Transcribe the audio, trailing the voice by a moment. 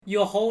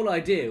your whole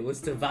idea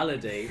was to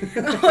validate.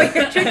 Oh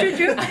yeah,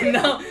 true.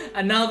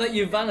 and now that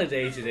you've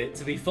validated it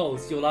to be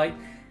false, you're like,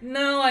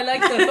 no, I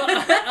like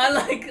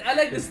I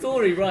like the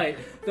story, right?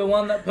 The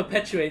one that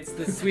perpetuates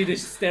the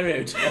Swedish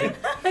stereotype.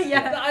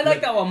 Yeah. I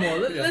like that one more.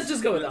 Let's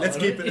just go with that Let's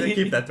one.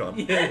 keep that one.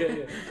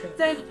 Yeah.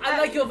 Then, I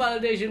like your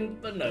validation,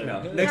 but no.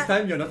 No, next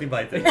time you're not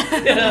invited.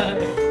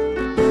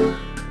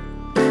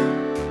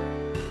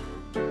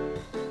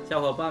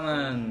 小伙伴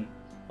们，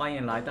欢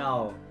迎来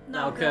到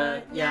唠嗑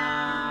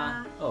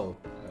呀。Oh,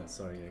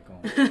 sorry, go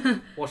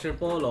on. 我是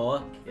菠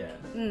萝。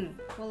Yeah.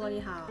 菠萝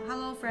你好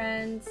 ，Hello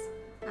friends,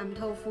 I'm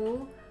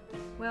Tofu.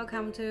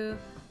 Welcome to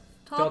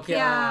Tokyo.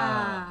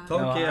 Tokyo.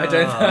 No, Tokyo.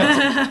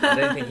 I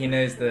don't think he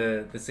knows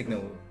the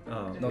signal.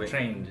 Oh, Not wait.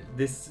 trained.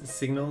 This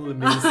signal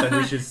means that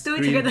we should Do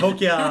it scream together.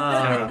 Tokyo.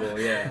 Terrible,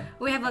 yeah.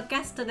 We have a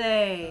guest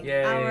today.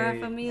 Yay. Our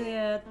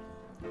familiar.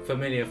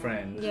 Familiar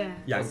friend. Yeah.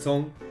 Yang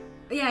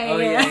Yeah. Oh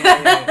yeah.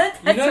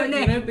 That's your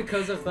name. You know,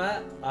 because of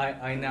that,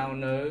 I now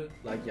know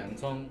like Yang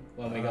Tong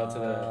when we go to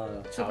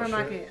the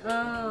Supermarket.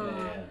 Oh.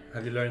 Yeah.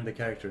 Have you learned the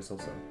characters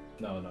also?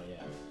 No, not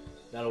yet.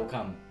 That'll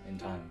come in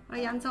time.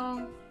 杨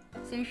聪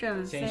先生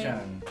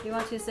you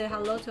want to say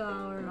hello to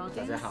our 大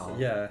audience? 家好。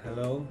 Yeah,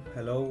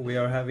 hello. We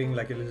are having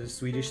like a little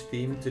Swedish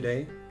theme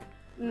today.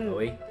 Are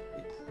we?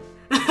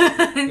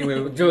 因为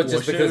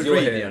Just because you're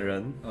我是瑞 here. 典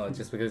人 Oh,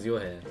 just because you're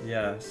here.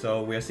 Yeah,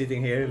 so we are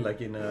sitting here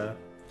like in a.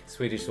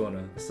 Swedish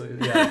sauna. So,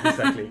 yeah,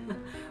 exactly.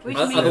 Which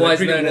O- means Otherwise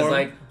Pretty known as warm.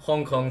 like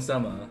Hong Kong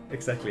summer.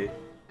 Exactly.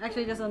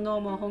 actually just a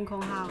normal Hong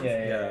Kong house.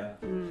 Yeah.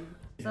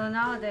 So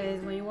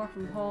nowadays when you work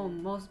from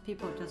home, most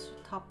people just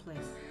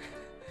topless.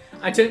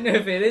 I don't know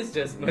if it is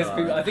just most No,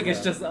 people. I think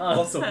it's just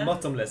us.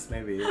 Bottomless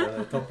maybe.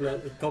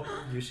 Top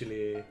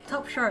usually.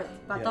 Top shirt,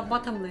 but Yeah. the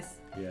bottomless.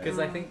 Yeah. Because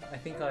I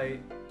think I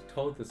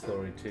told the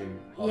story to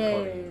our Yeah.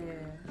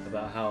 colleague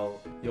about how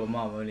your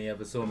mum only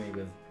ever saw me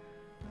with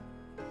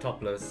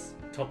topless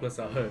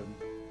at home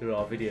through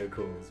our video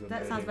calls. when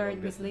That we were sounds doing very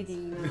long distance.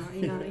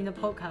 misleading in a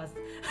podcast.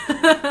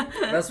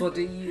 That's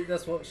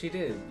what she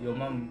did. Your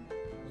mum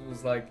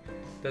was like,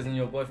 doesn't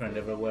your boyfriend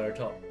ever wear a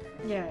top?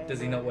 Yeah. Does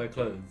he not wear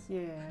clothes?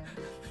 Yeah.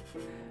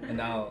 And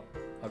now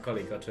our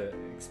colleague got to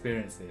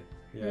experience it.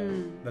 Yeah,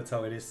 that's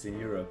how it is in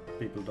Europe.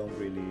 People don't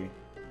really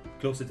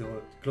closer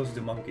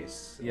to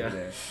monkeys. over Yeah.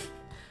 there.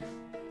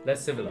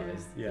 Less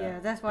civilized. Yeah.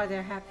 That's why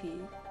they're happy.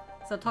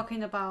 So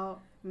talking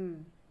about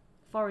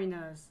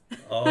foreigners.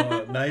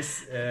 Oh,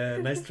 nice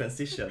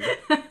transition.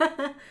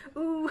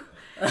 Ooh.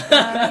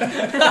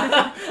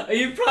 Are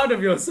you proud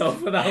of yourself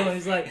for that one?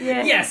 It's like,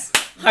 Yeah. yes,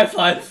 high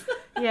five,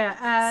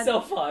 Yeah.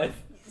 self five.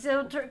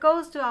 So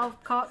goes to our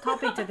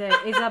topic today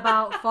is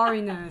about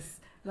foreigners,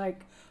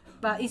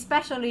 but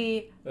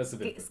especially That's a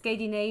bit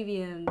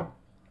Scandinavian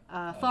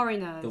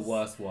foreigners. the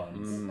worst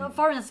ones. Not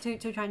foreigners to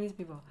Chinese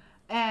people,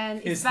 and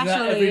It's not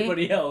especially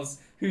everybody else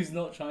who's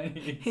not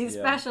Chinese.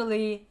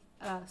 especially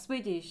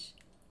Swedish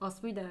or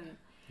Sweden,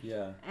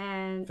 Yeah.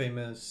 and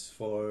Famous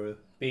for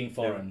Being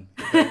foreign.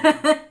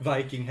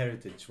 Viking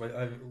heritage.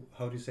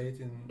 How do you say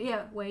it in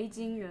维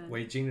京人.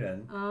 维京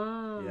人?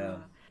 Ah. Yeah.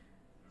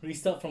 We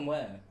start from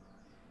where?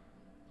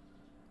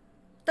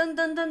 Dun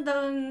dun dun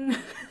dun.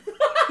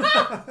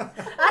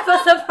 I have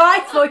a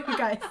surprise for you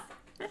guys.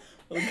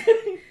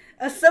 Okay.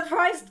 A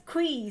surprise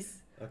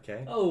quiz.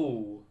 Okay.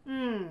 Oh,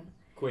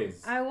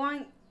 quiz. I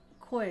want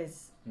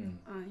quiz. Hmm.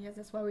 Yeah,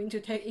 that's why we need to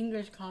take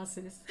English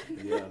classes.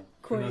 Yeah.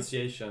 Quiz.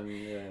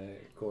 Pronunciation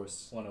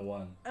course.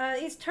 101.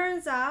 It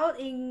turns out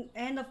in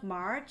end of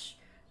March,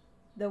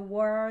 the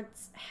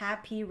world's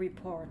happy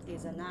report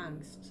is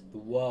announced. The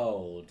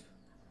world.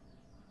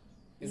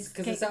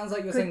 Because it sounds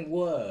like you're could- saying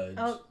word.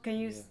 Oh, could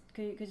you say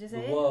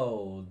The it?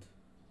 world.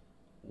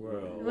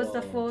 World. What's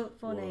the World.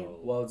 full name?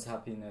 World's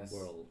happiness.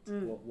 World.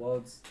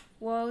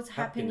 World's happiness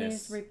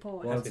Happiness.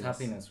 report. World's Happiness.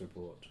 happiness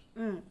report.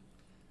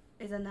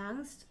 Is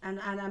announced, and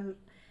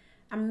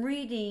I'm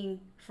reading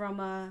from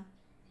a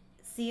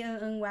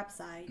CNN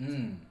website.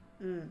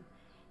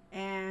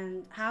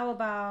 And how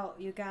about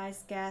you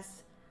guys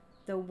guess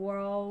the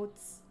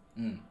world's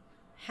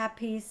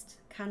happiest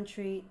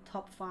country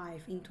top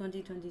 5 in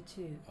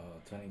 2022? Oh,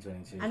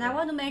 2022. And I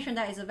want to mention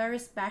that it's a very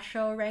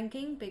special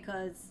ranking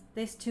because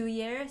these 2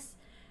 years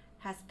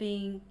has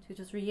been 2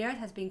 to 3 years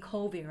has been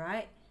COVID,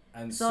 right?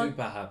 And So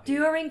super happy.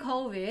 During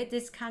COVID,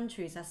 these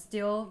countries are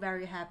still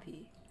very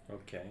happy.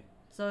 Okay.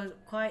 So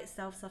quite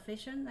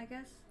self-sufficient, I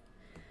guess.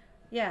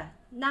 Yeah,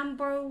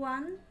 number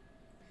 1.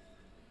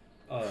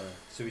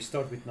 So we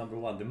start with number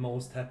 1, the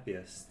most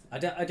happiest. I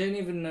don't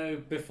even know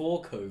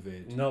before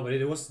COVID. No, but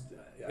it was.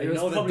 I It was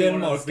know that probably one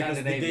of Denmark, the because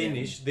the Scandinavian.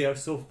 Danish, they are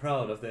so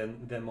proud of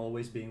them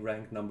always being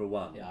ranked number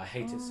 1. Yeah, I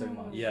hate it so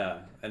much. Yeah,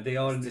 and they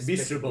are It's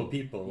miserable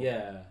despicable. people.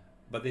 Yeah,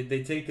 But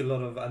they take a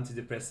lot of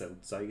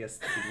antidepressants, so I guess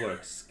it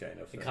works kind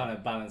of. it kind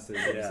of balances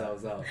Yeah.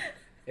 themselves out.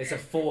 It's a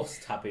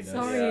forced happiness.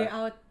 Sorry, Yeah.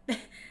 our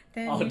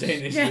Our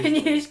Danish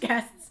Danish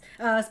guests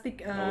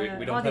speak. No,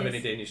 we don't have audience.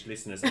 any Danish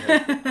listeners at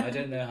home. I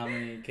don't know how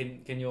many.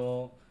 Can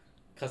your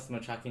customer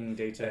tracking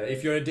data?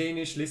 If you're a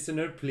Danish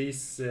listener, please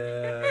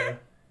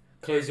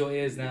close your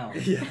ears now.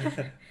 yeah,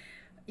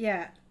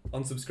 Yeah.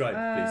 unsubscribe,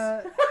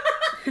 please.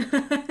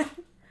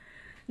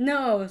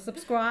 No,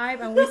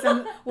 subscribe and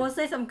we'll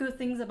say some good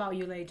things about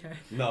you later.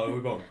 No, we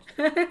won't.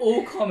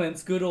 All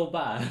comments, good or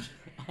bad,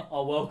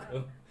 are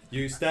welcome.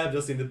 You stabbed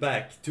us in the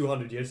back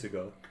 200 years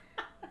ago.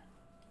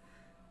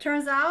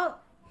 Turns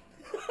out,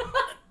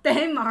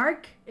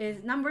 Denmark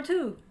is number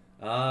 2.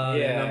 Ah,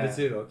 Yeah. number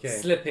 2. Okay.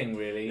 Slipping,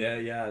 really. Yeah,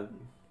 yeah.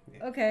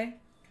 Okay.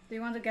 Do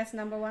you want to guess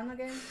number 1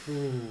 again?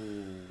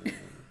 Ooh.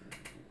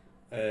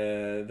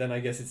 Then I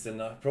guess it's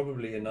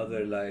probably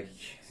another like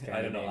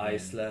I don't know, Scandinavian.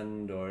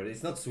 Iceland, or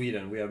it's not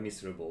Sweden. We are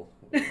miserable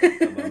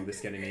among the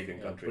Scandinavian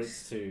Yeah, countries.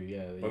 Brits too,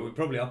 yeah. But we're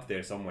probably up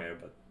there somewhere,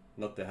 but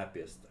not the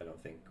happiest. I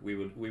don't think we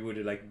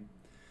would like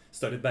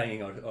started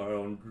banging our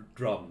own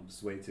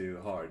drums way too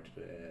hard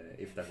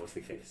if that was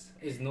the case.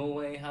 Is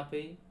Norway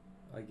happy?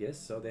 I guess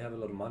so. They have a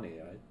lot of money,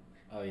 right?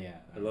 Oh yeah.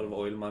 A lot of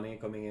oil money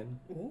coming in.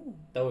 Ooh.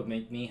 That would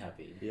make me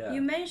happy. Yeah.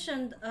 You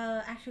mentioned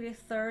actually a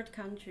third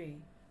country.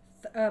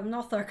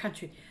 Not third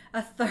country.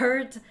 A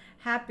third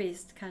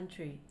happiest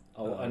country.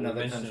 Oh, we another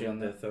mentioned country on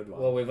the third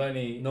one. Well, we've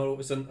only.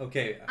 No, so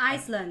okay.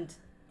 Iceland.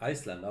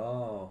 Iceland.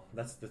 Oh,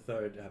 that's the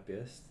third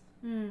happiest.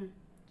 Hmm.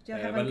 You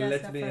But haven't guessed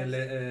let that me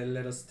first.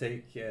 let us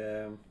take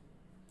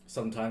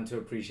Some time to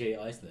appreciate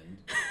Iceland.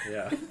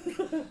 yeah.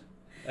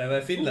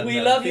 Finland.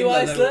 We love you,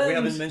 Finland, Iceland! we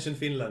haven't mentioned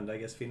Finland. I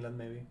guess Finland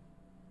maybe.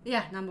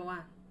 Yeah, number 1.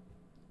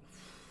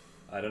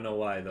 I don't know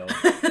why though.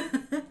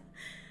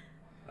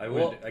 I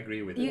would What-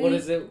 agree with You- it. What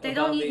is it? They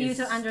about don't need you these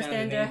to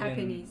understand their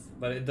Scandinavian- happiness.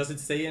 But does it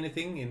say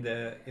anything in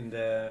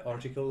the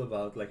article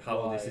about like how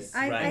Why? this is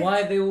I- ranked?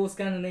 Why are they all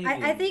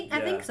Scandinavian? I think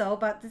Yeah. so,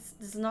 but this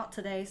is not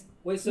today's.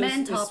 Wait, so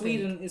main is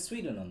topic.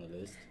 Sweden on the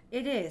list?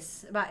 It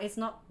is, but it's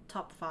not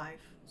top 5.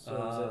 So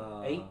is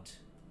Ah. it 8,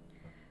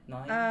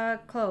 9?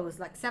 Close,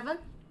 like 7.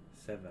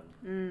 7.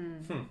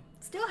 Mm.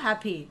 Still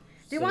happy.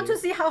 Do you want So- to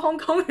see how Hong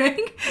Kong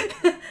rank?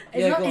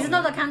 Yeah, go It's on,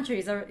 not then. a country.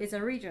 It's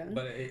a region.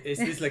 But is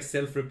this like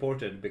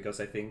self-reported? Because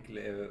I think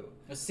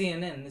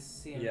CNN. This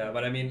is CNN. yeah,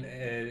 but I mean,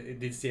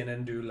 did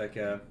CNN do like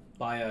a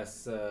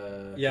Bias.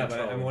 yeah? But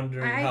control. I'm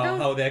wondering I don't-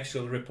 how the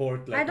actual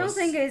report like I don't was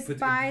think it's put-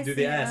 by Do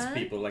they ask CNN.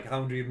 people like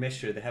how do you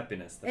measure the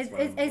happiness? That's It's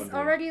what I'm it's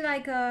wondering. already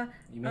like a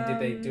You mean did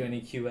they do um,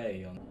 any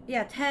QA on?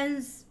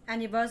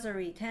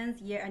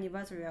 10th year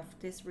anniversary of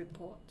this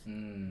report.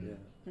 Mm. Yeah.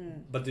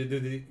 Mm. But do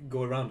they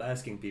go around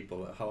asking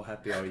people how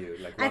happy are you?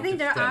 Like I 1 think to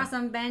there 10? are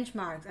some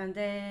benchmarks, and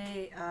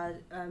they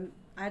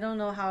I don't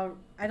know how.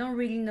 I don't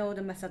really know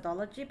the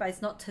methodology, but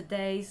it's not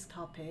today's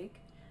topic.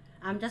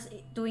 I'm just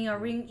doing a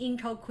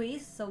intro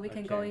quiz so we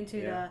can go Okay, into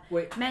yeah.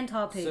 Wait. the main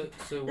topic.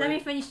 So Let when- me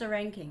finish the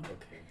ranking.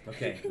 Okay.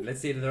 Okay,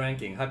 let's see the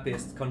ranking.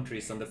 Happiest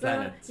countries on the So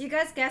planet. you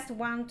guys guessed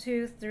 1,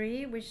 2,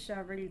 3, which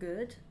are really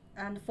good,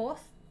 and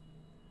 4th,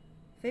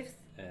 5th,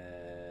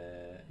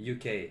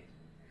 UK.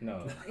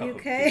 No.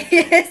 UK.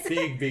 Yes.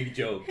 Big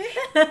joke.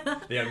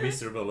 They are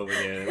miserable over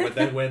there. With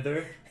that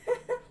weather,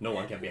 no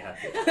one can be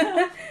happy.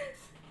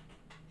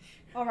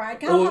 All right.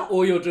 Come on.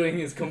 All you're doing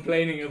is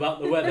complaining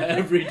about the weather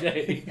every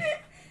day.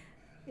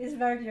 It's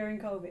very during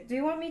COVID. Do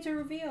you want me to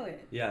reveal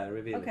it? Yeah,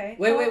 reveal it. Okay.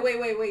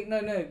 Wait.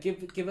 No.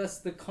 Give us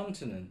the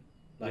continent.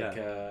 Like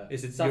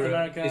Is it South Europe?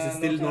 America? Is it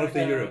still North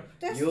Northern America, Europe?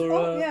 That's,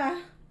 Europe. Oh,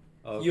 yeah.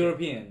 Oh, okay.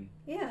 European.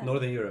 Yeah.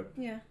 Northern Europe.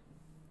 Yeah.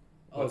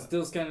 Oh,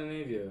 still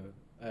Scandinavia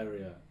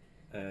area.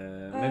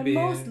 Maybe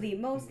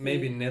Mostly.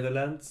 Maybe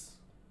Netherlands.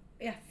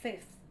 Yeah,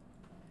 5th.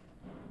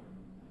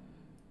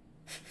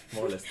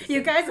 More or less. The You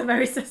same. guys are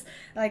very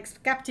like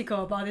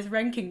skeptical about this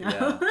ranking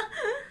now. Yeah.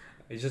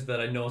 It's just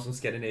that I know some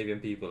Scandinavian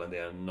people and they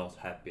are not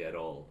happy at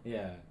all.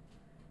 Yeah.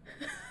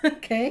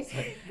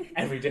 Okay.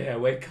 Every day I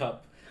wake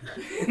up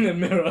in the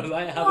mirror,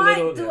 like have Why a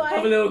do little, I-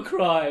 have a little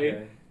cry. Yeah.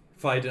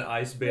 Fight an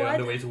ice bear What? on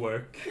the way to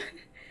work.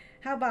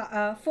 How about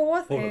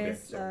 4th Polar bear,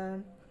 is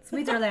sorry.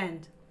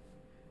 Switzerland.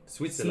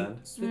 Switzerland.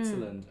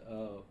 Switzerland.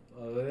 Oh,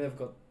 they've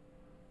got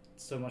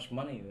so much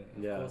money.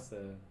 Of Yeah. course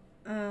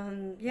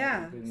they're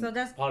Yeah. haven't been So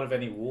that's part of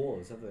any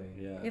wars, have they?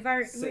 Yeah. if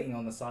I Sitting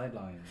on the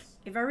sidelines.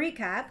 if I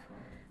recap,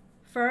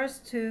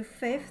 1st to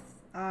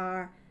 5th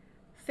are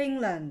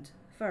Finland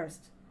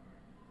 1st,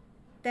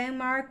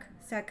 Denmark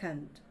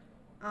 2nd,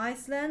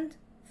 Iceland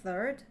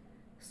 3rd,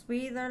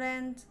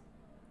 Switzerland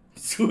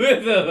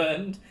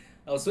Switzerland.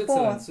 Oh,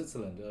 Switzerland. Fourth.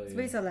 Switzerland. Oh, yeah.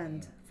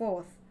 Switzerland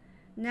 4th,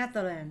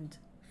 Netherlands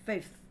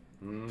 5th,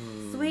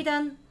 Mm.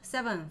 Sweden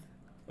 7th.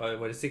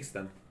 What is 6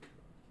 then?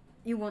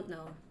 You won't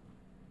know.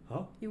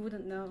 Huh? You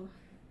wouldn't know.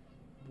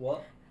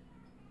 What?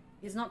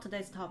 It's not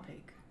today's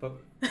topic. But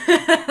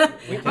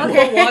Okay.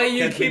 Why are you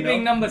Can't we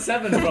keeping know? number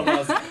 7 from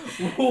us?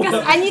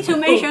 Because I need to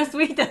mention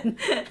Sweden.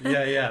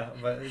 yeah,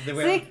 but they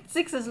were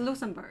 6 is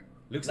Luxembourg.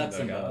 Luxembourg.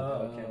 Luxembourg.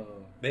 Oh, okay. Oh.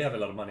 They have a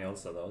lot of money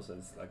also though, so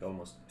it's like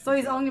almost. So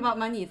it's only about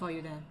money for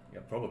you then.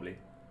 Yeah, probably.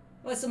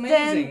 Well, it's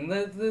amazing.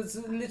 There's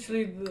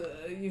literally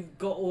you've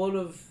got all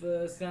of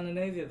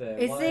Scandinavia there.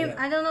 It Why- seems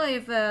I don't know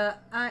if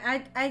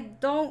I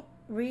don't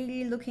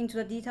really look into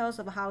the details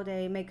of how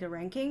they make the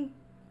ranking,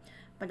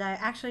 but I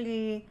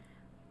actually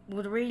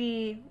would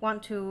really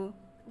want to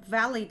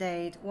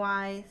validate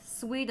why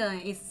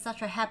Sweden is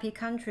such a happy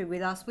country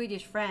with our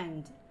Swedish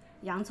friend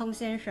Yang Cong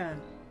先生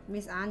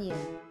Miss Anya.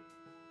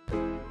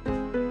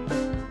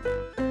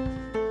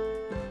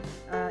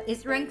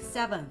 it's ranked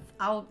 7th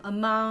out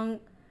among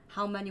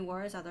how many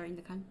words are there in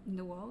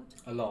the world?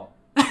 A lot.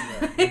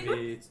 Yeah,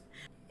 maybe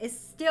It's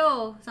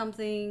still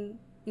something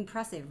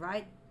impressive,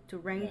 right? To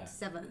rank Yeah.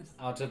 7th.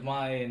 out of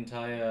my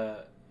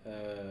entire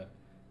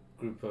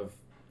group of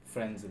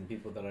friends and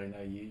people that I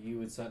know, you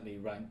would certainly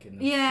rank in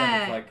the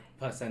Yeah. 7th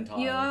percentile.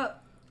 You're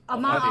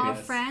among our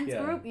happiness, friends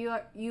yeah. group.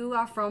 You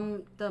are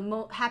from the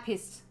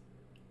happiest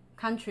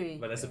country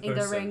But as a in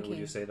the person, ranking. would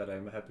you say that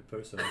I'm a happy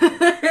person?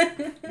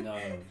 No,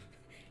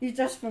 You're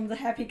just from the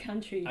happy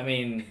country. I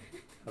mean,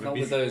 I'm not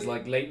busy. with those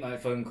like late night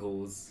phone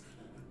calls.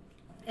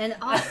 And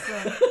also,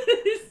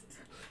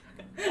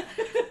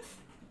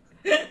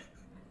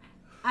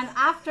 and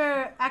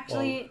after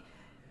actually,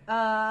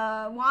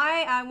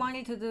 why I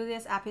wanted to do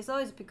this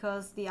episode is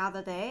because the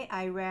other day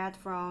I read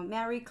from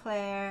Mary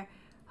Claire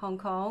Hong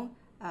Kong,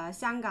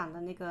 香港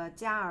的那个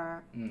嘉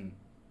儿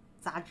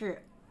杂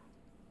志.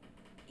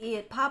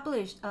 It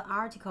published an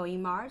article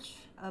in March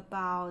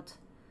about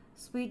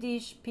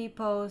Swedish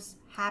people's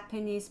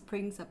happiness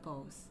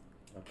principles.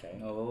 Okay.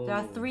 Oh, There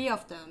are 3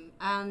 of them,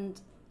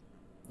 and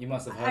You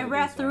must have heard I of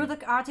read these, through right?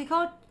 the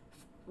article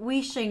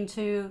wishing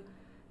to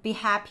be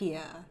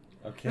happier.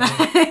 Okay.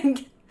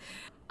 Like,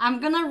 I'm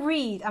gonna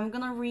read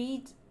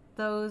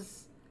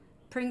those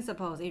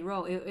principles it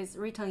wrote. It's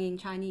written in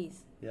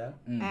Chinese, Yeah.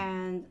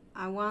 and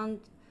I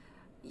want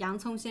Yang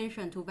Cong 先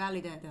生 to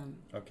validate them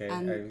Okay.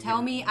 and I'll tell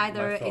give me my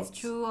either it's thoughts.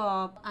 true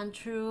or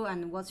untrue,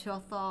 and what's your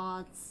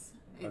thoughts.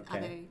 Are Okay.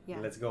 they, yeah.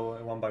 Let's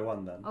go one by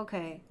one then.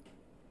 Okay.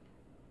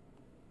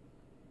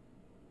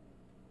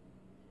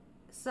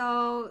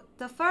 So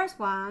the first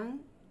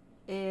one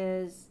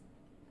is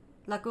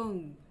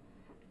lagoon.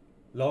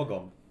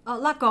 Lagom. Oh,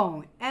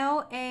 lagom.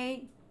 Lagom,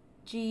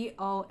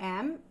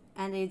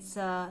 and it's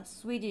a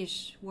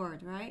Swedish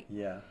word, right?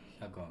 Yeah.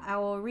 I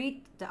will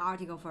read the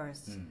article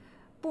first.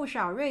 不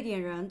少瑞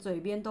典人嘴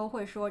边都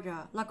会说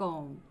着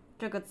 "lagom"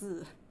 这个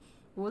字，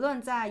无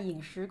论在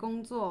饮食、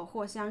工作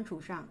或相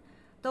处上，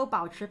都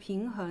保持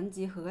平衡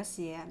及和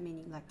谐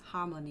 ，meaning like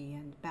harmony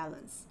and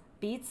balance，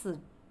 彼此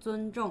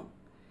尊重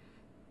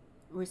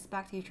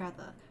 ，respect each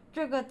other。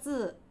这个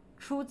字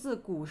出自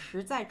古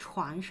时在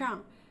船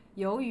上，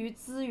由于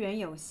资源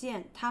有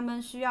限，他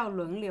们需要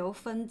轮流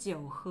分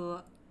酒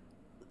喝。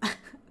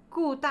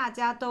故大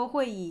家都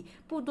会以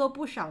不多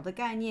不少的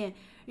概念，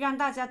让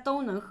大家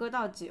都能喝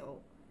到酒。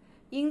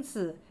因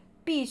此，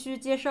必须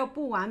接受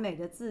不完美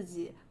的自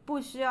己，不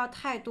需要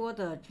太多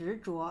的执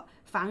着，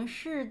凡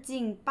事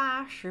尽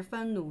80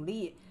分努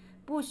力，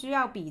不需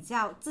要比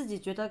较，自己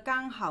觉得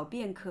刚好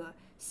便可，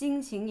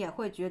心情也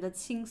会觉得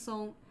轻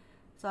松。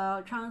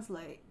So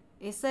translate,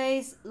 it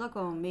says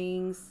 "lagom"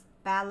 means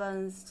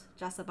balanced,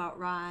 just about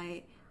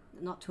right,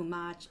 not too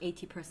much,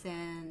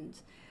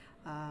 80%.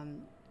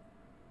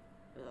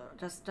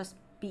 Just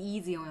be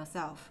easy on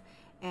yourself.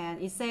 And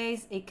it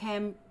says it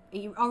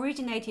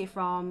originated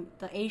from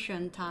the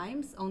ancient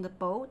times on the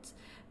boat,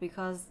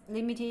 because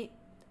limited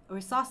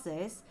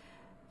resources,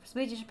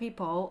 Swedish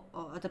people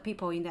or the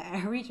people in the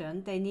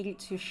region, they needed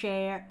to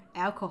share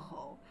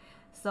alcohol.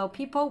 So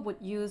people would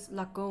use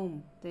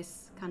lagom,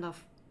 this kind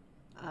of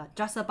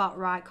just about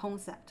right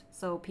concept.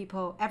 So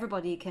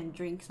everybody can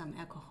drink some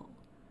alcohol.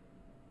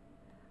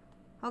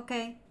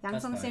 Okay, Yang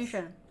That's Song nice. 先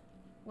生,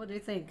 what do you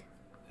think?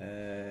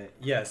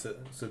 Yeah. So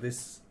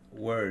this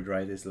word,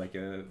 right, is like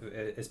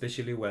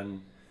especially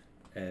when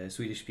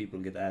Swedish people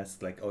get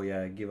asked like, oh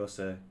yeah, give us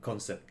a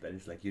concept that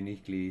is like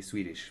uniquely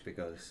Swedish,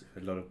 because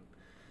a lot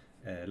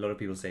of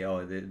people say,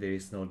 oh, there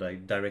is no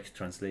direct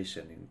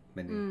translation in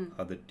many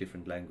other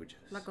different languages.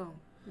 Lagom.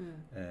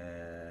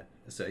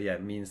 So yeah,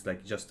 it means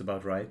like just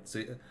about right.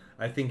 So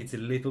I think it's a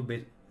little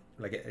bit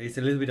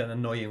an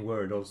annoying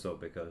word also,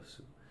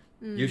 because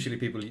usually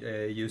people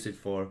use it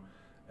for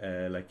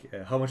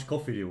how much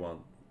coffee do you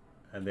want,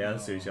 and the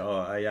answer is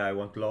yeah, I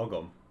want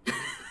lagom.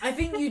 I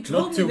think you Not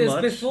told me too this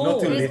much, before. not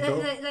too It's-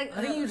 little.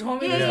 I think you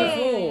told me Yeah, this yeah, yeah,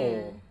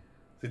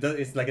 before. So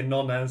it's like a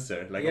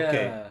non-answer. Like Yeah.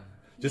 okay,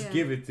 just Yeah.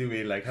 give it to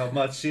me. Like how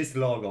much is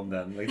lagom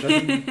then? Like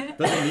doesn't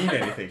mean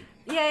anything.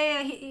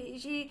 Yeah.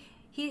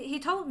 He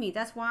told me.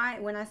 That's why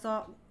when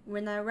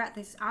I read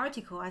this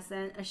article, I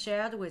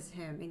shared with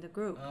him in the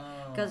group,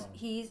 because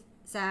he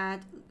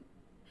said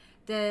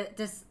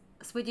this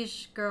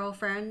Swedish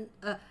girlfriend,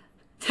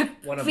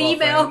 One of our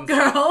female friends.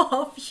 girl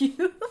of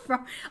you,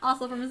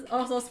 also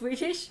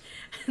Swedish.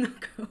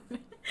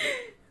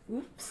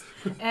 Oops.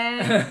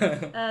 And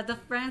the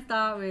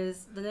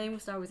name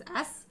start with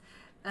S.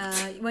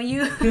 When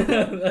you ask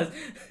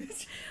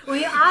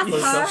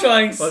her,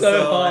 Trying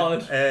so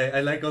hard. I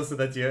like also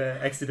that you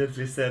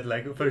accidentally said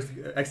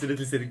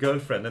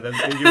girlfriend, and then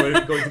you were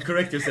going to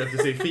correct yourself to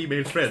say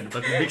female friend,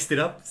 but you mixed it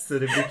up so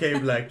that it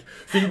became like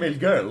female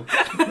girl.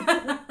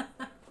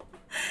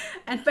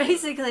 and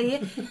basically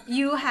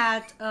you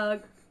had a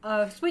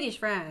Swedish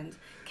friend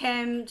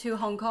came to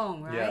Hong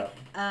Kong, right?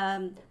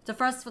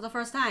 For the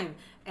first time,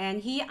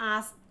 and he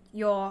asked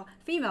your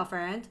female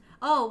friend,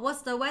 "Oh,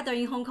 what's the weather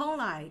in Hong Kong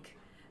like?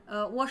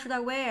 What should I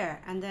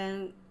wear?" And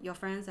then your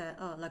friend said,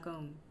 "Oh,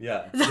 lagom."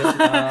 Yeah.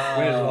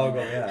 Where's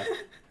lagom? Yeah.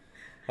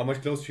 How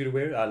much clothes should you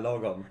wear?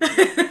 Lagom.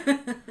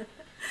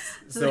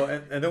 So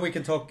and then we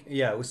can talk.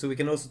 Yeah. So we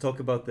can also talk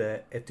about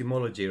the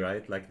etymology,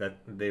 right? Like that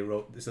they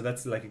wrote. So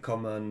that's like a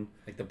common.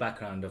 Like the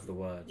background of the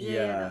word.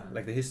 Yeah.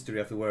 Like the history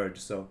of the word.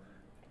 So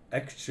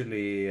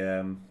actually.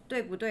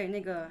 对不对？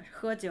那个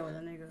喝酒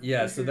的那个。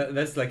 Yeah. 就 So 是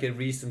that's like a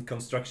recent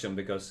construction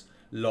because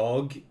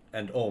lag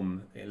and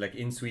like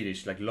in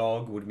Swedish, like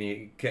lag would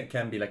mean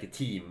can be like a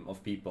team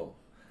of people,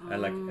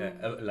 and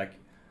like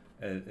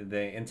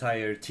the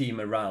entire team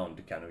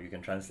around kind of you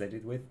can translate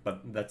it with,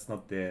 but that's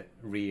not the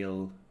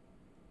real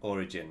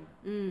origin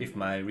if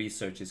my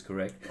research is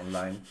correct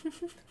online.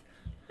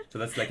 So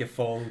that's like a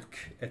folk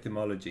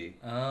etymology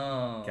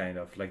Oh. kind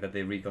of like that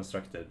they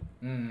reconstructed.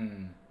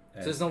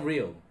 So it's not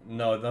real.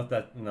 No, not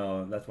that.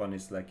 No, that one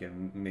is like a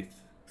myth.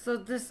 So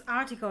this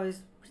article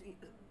is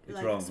It's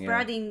like wrong, yeah.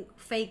 spreading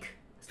fake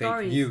Fake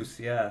stories. news,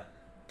 yeah.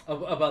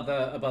 About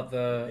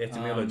the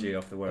Etymology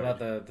of the word.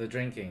 About the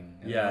drinking.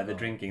 and Yeah, the alcohol.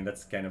 drinking.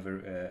 That's kind of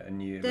a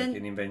new Then- like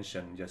an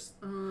invention. Just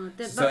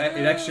That- so but-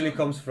 it actually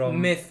comes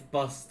from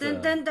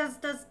Mythbuster. Then that's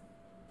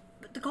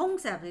the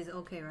concept is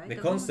okay, right? the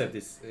concept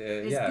is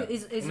yeah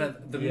is No,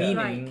 the Yeah.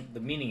 meaning. The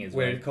meaning is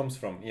where right, it comes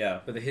from. Yeah,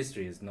 but the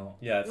history is not.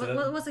 yeah.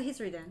 So what's the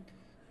history then?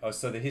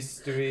 so the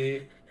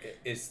history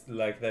is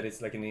like that.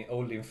 It's like an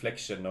old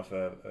inflection of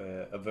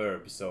a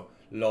verb. So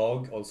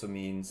lag also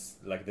means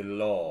like the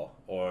law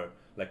or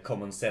like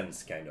common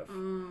sense kind of,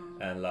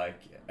 and like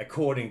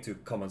according to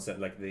common sense.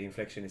 Like the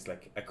inflection is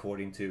like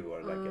according to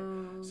or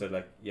like so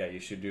like yeah you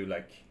should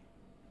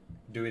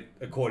do it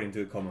according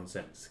to common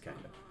sense kind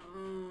of.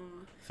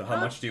 So how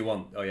much do you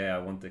want? Oh yeah, I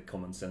want the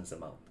common sense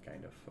amount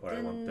kind of, or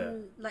I want the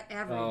like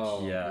average.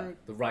 Oh, Yeah.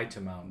 Like, the right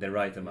amount.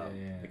 right amount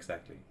yeah.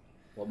 exactly.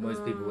 What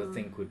most people would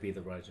think would be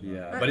the right amount.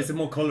 Yeah, but it's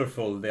more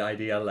colorful. The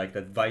idea like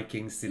that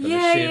Vikings sit on Yeah,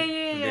 a ship. yeah,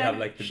 yeah, They yeah. have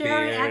like the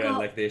Sharing beer and alcohol.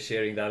 like they're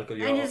sharing the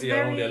alcohol. and it's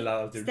You're only very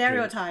allowed to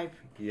stereotype.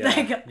 drink. Yeah,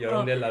 Like, you're oh.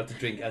 only allowed to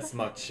drink as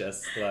much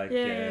as like.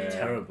 Yeah.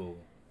 Terrible.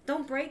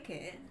 Don't break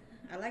it.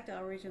 I like the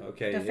original.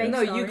 Okay, The yeah. fake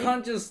No, story. you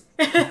can't just.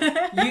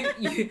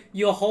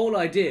 Your whole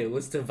idea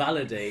was to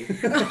validate.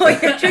 Oh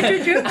yeah,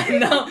 true.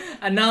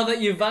 and now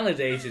that you've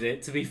validated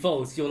it to be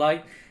false, you're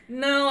like,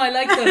 no, I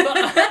like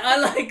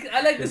the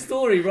I like the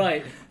story,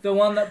 right? The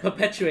one that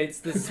perpetuates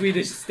the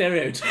Swedish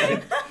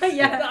stereotype.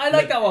 Yeah. I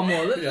like that one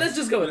more. Let's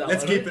just go with that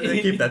Let's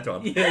one. keep that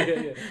one.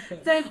 Yeah.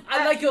 Then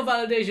I like your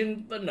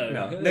validation, but no.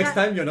 No, next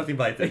time you're not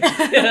invited.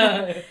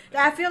 Yeah.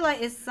 I feel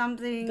like it's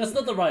something. That's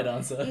not the right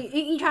answer.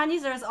 In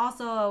Chinese, there's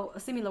also a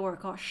similar word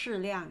called 适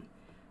量.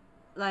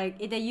 Like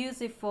they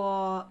use it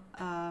for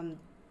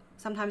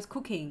sometimes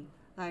cooking.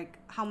 Like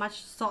how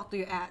much salt do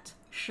you add?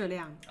 适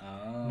量.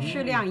 Oh.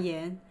 适量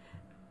盐.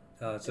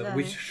 So Yeah.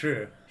 which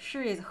sure?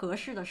 适 is 合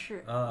适的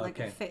适, like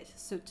okay. a fit,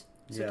 suit,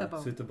 Yeah,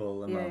 suitable.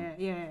 suitable amount.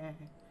 Yeah.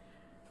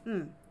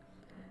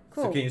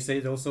 So Cool. can you say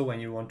it also when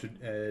you want to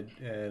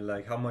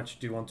like how much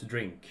do you want to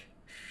drink?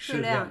 适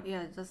量.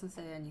 Yeah, it doesn't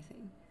say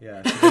anything.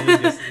 Yeah, so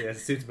then you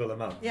just suitable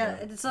amount. Yeah,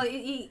 so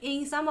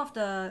in some of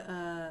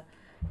the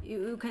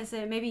you can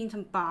say maybe in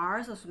some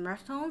bars or some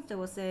restaurants they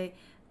will say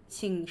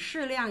请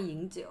适量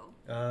饮酒.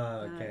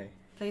 Okay.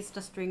 Please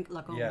just drink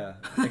lagon. Yeah,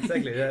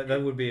 exactly.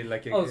 that would be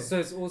like a. Oh, so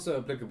it's also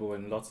applicable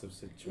in lots of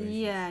situations.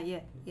 Yeah.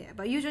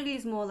 But usually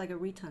it's more like a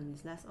written,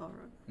 it's less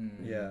oral.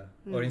 Yeah,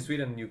 or in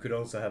Sweden you could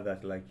also have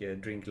that like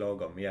drink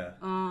lagom. Yeah,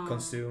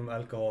 consume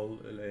alcohol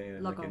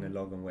like in a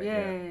lagom way.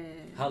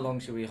 Yeah. How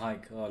long should we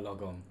hike?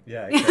 Log on.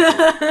 Yeah,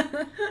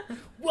 exactly.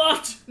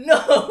 What?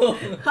 No!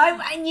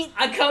 I need.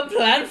 I can't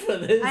plan for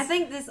this. I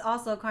think this is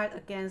also quite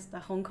against the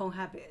Hong Kong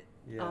habit.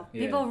 Yeah.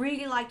 People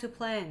really like to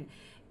plan,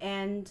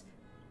 and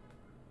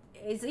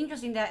it's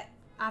interesting that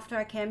after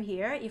I came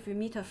here, if you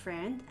meet a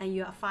friend and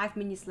you are 5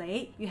 minutes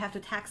late, you have to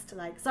text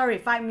like, sorry,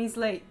 5 minutes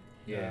late,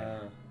 Yeah.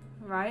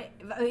 right?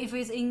 If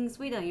it's in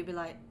Sweden, you'd be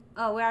like,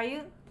 oh, where are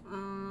you?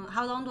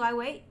 How long do I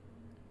wait?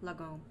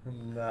 Lagon.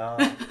 No,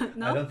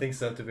 No? I don't think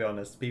so. To be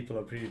honest, people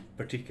are pretty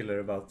particular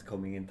about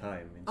coming in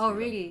time. In Oh, Sweden.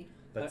 really?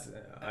 That's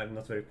I'm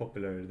not very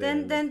popular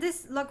there. Then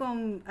this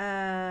Lagon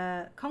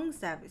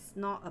concept is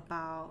not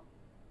about.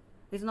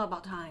 It's not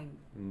about time.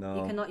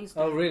 No, You cannot use.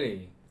 Oh, time.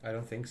 really? I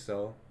don't think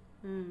so.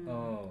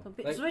 Oh. So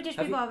Like, Swedish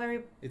have people you- are very.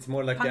 It's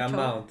more like the Punctual.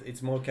 amount.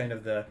 It's more kind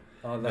of the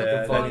Oh, like the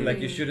like, volume. like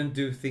you shouldn't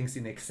do things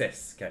in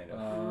excess, kind of.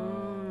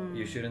 Oh.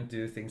 You shouldn't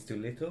do things too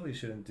little. You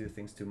shouldn't do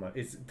things too much.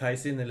 It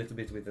ties in a little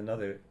bit with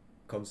another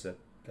concept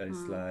that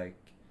is like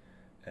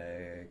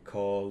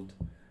called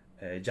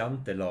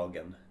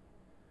jantelagen.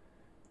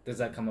 Does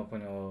that come up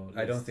on your list?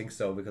 I don't think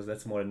so because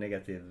that's more a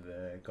negative.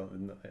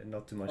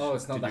 Not too much. Oh,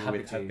 it's not to the do happy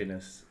with tea.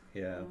 happiness.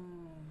 Yeah.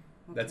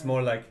 Oh, That's okay.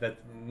 more like that.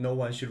 No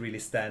one should really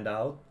stand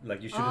out.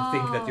 Like you shouldn't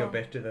think that you're Oh.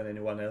 better than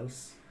anyone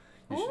else.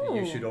 You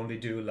Oh. should only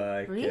do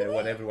like Really?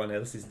 what everyone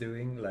else is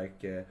doing. Like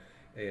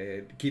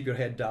keep your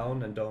head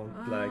down and don't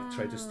like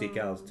try to stick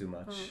out too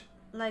much.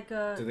 Like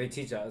Do they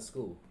teach that at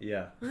school?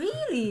 Yeah.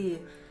 really?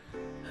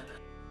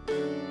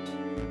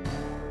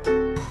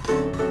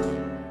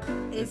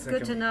 It's like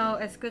good to know.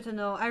 It's good to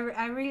know. I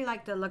really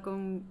like the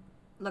lagoon,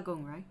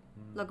 right?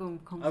 Lagoon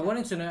concept. I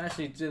wanted to know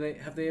actually.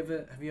 Have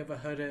you ever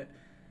heard it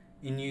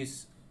in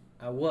use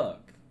at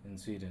work in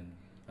Sweden?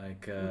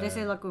 Like They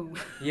say lagoon.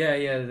 yeah,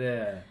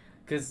 there.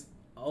 Because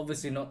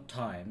obviously not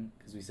time,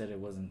 because we said it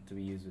wasn't to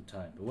be used with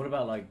time. But what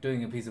about like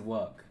doing a piece of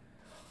work?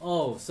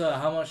 Oh, sir,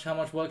 how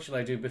much work should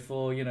I do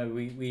before we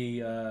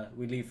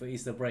leave for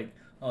Easter break?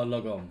 Oh,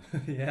 log on.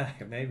 Yeah,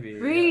 maybe.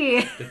 Really?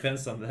 Yeah.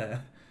 Depends on the.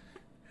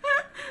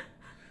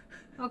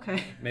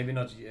 Okay. Maybe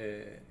not.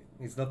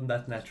 It's not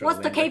that natural. What's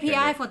the then, like,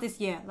 KPI for this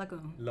year?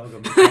 Lagoon. Log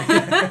on.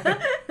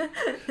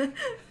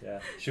 Yeah.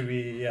 Should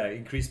we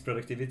increase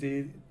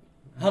productivity?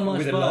 How much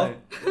with a by? log?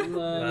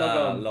 Log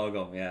on. Log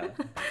on. Yeah.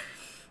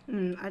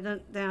 I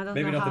don't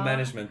Maybe know not the how-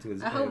 management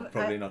would I hope-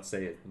 probably not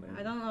say it. Maybe.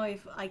 I don't know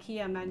if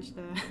IKEA managed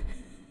the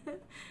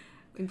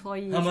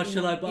employees. How much in,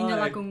 shall I in the buy?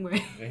 lagoon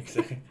way.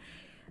 Exactly.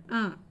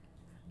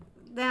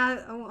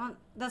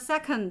 The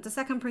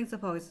second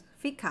principle is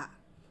fika.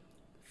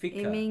 Fika.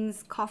 It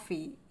means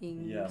coffee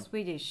in Yeah.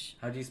 Swedish.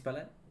 How do you spell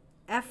it?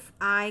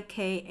 Fika.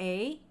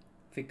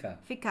 Fika.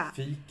 Fika.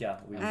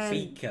 Fika.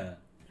 Fika.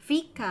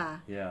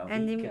 Fika. Yeah.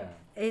 And it Fika.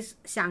 is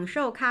享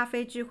受咖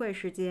啡智慧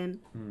时间。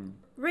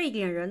瑞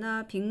典人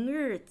呢，平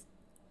日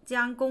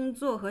将工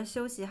作和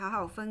休息好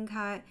好分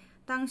开。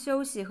当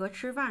休息和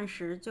吃饭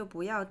时，就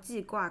不要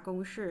记挂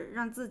公事，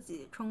让自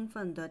己充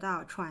分得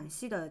到喘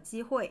息的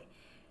机会。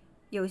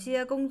有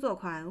些工作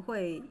狂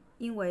会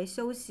因为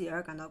休息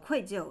而感到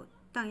愧疚，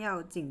但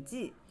要谨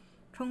记，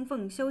充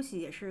分休息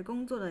也是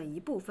工作的一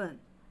部分。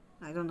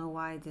I don't know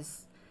why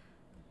this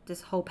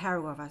whole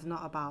paragraph is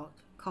not about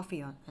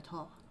coffee at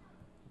all.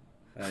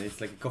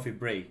 It's like a coffee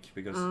break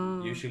because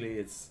usually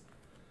it's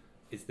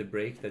the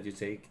break that you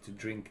take to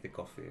drink the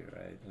coffee,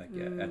 right? Like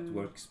at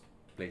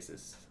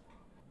workplaces.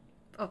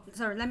 Oh,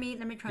 sorry. Let me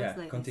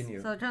translate. Yeah,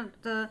 continue. This.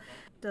 So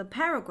the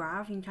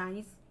paragraph in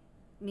Chinese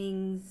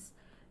means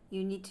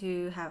you need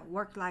to have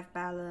work-life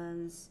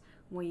balance.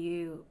 When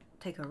you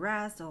take a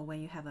rest or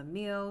when you have a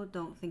meal,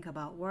 don't think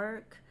about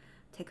work.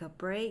 Take a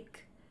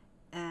break,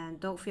 and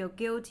don't feel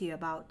guilty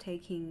about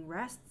taking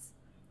rests.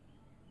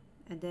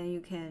 And then you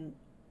can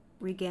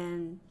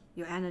regain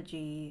your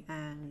energy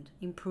and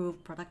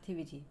improve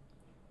productivity.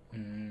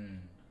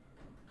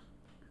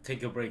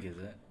 Take a break, is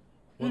it?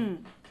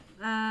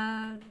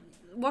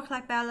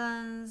 Work-life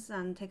balance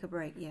and take a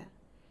break. Yeah.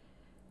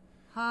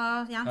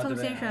 好，洋葱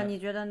先生，你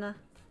觉得呢？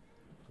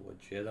我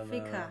觉得呢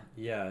Fika.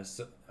 Yeah,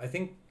 so I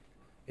think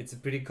it's a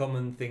pretty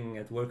common thing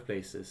at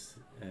workplaces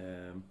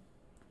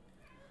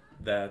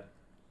that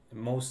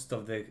most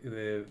of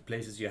the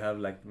places you have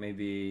like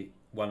maybe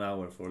 1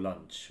 hour for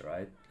lunch,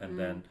 right? And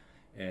then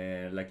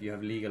like you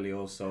have legally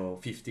also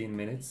 15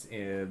 minutes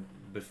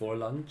before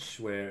lunch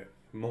where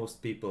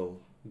most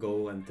people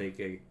go and take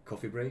a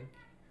coffee break,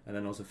 and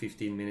then also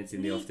 15 minutes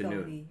in the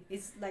afternoon.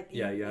 It's like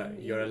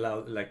You're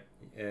allowed like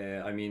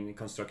I mean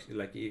construction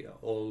like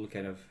all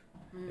kind of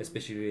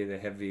especially the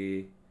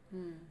heavy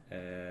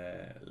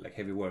like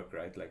heavy work,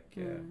 right? Like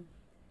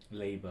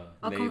Labor.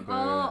 labor.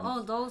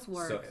 All those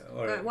words. So,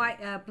 or- white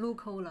blue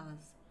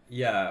collars.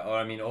 Yeah, or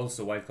I mean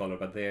also white collar,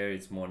 but there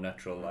it's more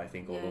natural, I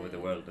think, all over the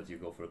world that you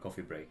go for a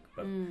coffee break.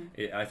 But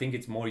I think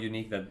it's more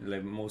unique that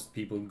like most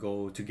people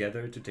go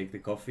together to take the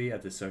coffee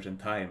at a certain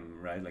time,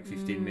 right? Like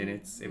 15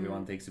 minutes,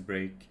 everyone takes a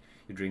break,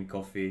 you drink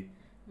coffee,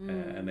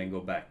 and then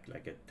go back.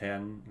 Like at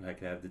 10,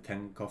 like they have the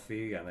 10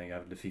 coffee, and then you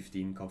have the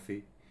 15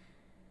 coffee.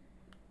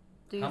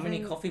 How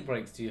many coffee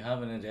breaks do you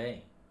have in a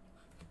day?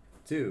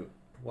 2.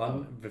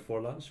 One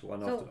before lunch, one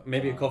So- after.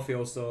 Maybe a coffee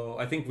also.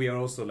 I think we are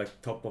also like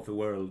top of the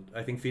world.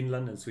 I think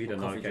Finland and Sweden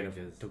are Coffee kind of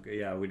drinkers.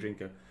 yeah. We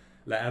drink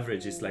the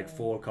average is like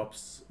 4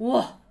 cups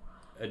Whoa!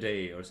 a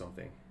day or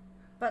something.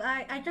 But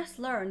I just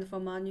learned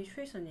from a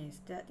nutritionist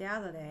that the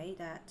other day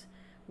that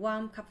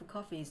 1 cup of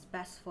coffee is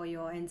best for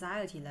your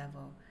anxiety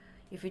level.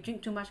 If you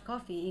drink too much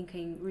coffee, it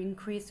can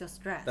increase your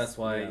stress. That's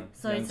why Yeah.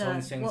 So Yang it's a- Tong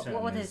Xiang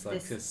what Shan is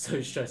like this?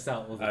 so stressed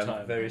out all the I'm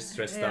time. very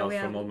stressed out we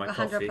from are all my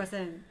coffee.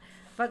 100%.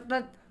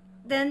 But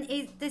then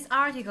this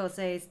article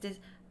says this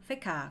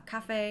fika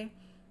cafe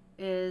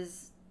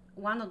is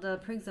one of the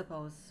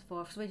principles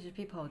for Swedish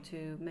people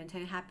to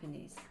maintain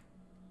happiness.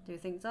 Do you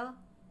think so?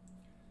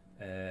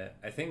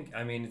 I think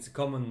I mean it's a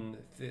common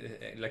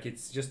like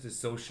it's just a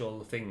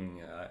social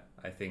thing.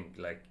 I think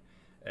like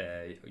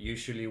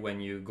usually when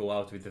you go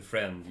out with a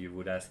friend, you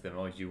would ask them,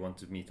 "Oh, do you want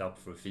to meet up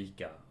for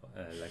fika?"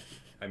 Like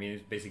I mean,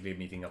 it's basically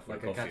meeting up for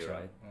Like a coffee, catch-up.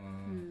 right?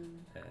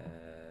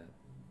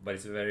 But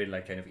it's a very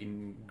like kind of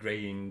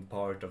ingrained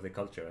part of the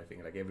culture. I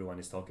think like everyone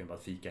is talking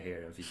about fika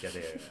here and fika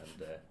there,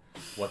 and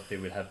what they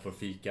will have for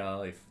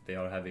fika if they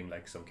are having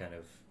like some kind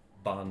of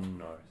bun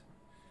or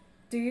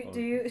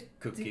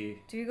cookie.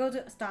 Do you go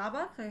to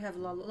Starbucks or you have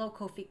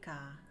local fika?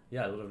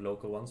 Yeah, a lot of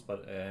local ones,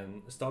 but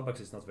Starbucks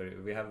is not very.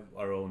 We have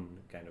our own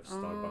kind of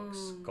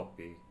Starbucks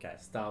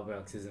copycat.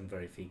 Starbucks isn't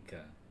very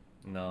fika.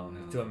 No,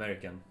 too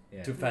American,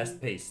 Yeah. too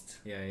fast paced.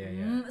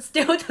 Yeah.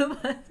 Still too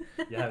much.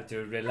 You have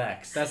to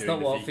relax. That's during not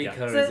the what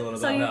fika is all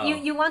So about.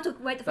 you want to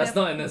wait for That's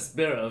your not in the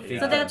spirit of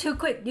fika. So they're too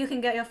quick. You can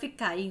get your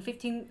fika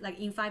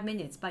in 5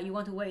 minutes, but you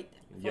want to wait.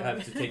 You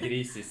have to take it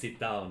easy, sit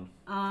down.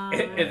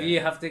 If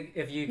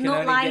you can Not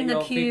only lie get in the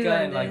your queue fika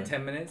in and like then-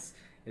 10 minutes,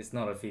 It's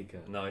not a fika.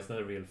 No, it's not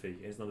a real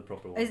fika. It's not the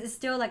proper one. It's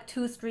still like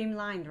too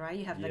streamlined, right?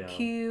 You have the Yeah.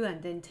 queue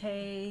and then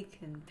take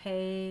and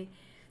pay.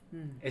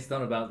 It's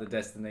not about the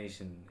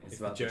destination. It's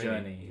about the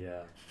journey.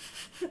 Yeah.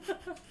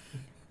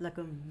 Like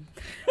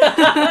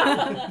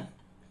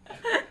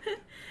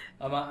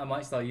I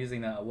might start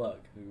using that at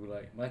work. We were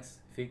like, Max,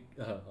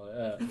 Fika.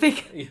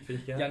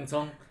 Yang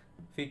Tong,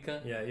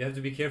 fika. Yeah, you have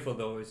to be careful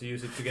though to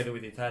use it together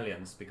with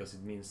Italians because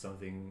it means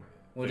something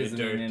What very does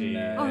it mean dirty.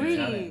 in Oh, really?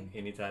 Italian?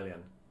 In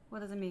Italian. What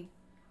does it mean?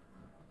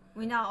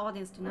 We need our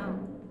audience to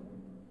know.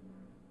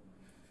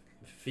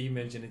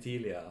 Female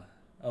genitalia.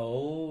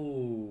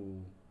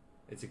 Oh.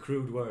 It's a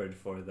crude word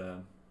for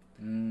the.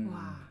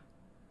 Wow.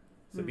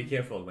 So be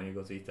careful when you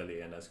go to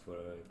Italy and ask for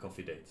a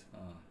coffee date.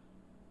 Oh.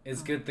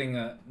 It's a good thing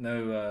that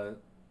no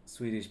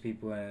Swedish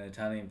people and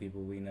Italian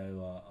people we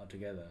know are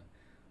together.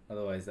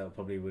 Otherwise, that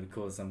probably would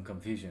cause some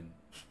confusion.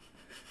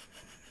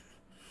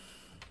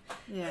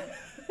 Yeah.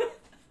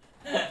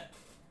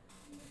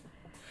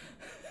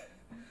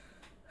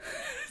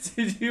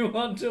 Did you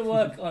want to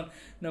work on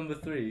number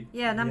 3?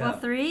 Yeah, number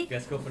 3.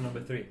 Let's go for number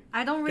 3.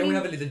 I don't Can really. we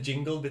have a little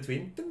jingle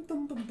between? Dum,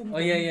 dum, dum, dum, Oh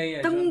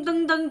yeah. Dung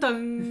dung dung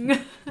dung.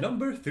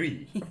 Number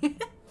 3.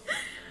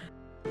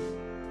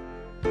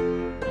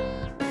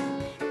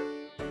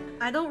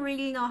 I don't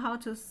really know how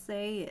to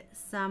say it.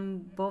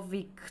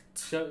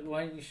 Sambovikt.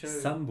 Why don't you show?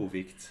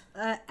 Sambovikt.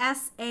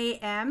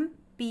 Sambovikt.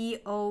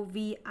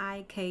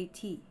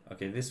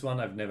 Okay, this one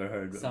I've never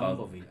heard about.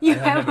 Sambovikt. You I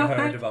have never haven't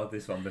heard heard? about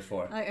this one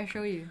before. I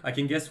show you. I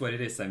can guess what it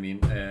is, I mean,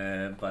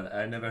 but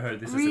I never heard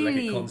this as like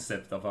Really? a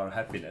concept of our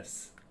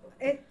happiness.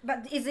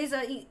 But is this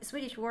a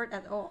Swedish word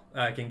at all?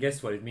 I can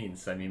guess what it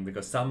means, I mean,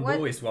 because sambo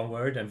What? is one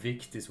word and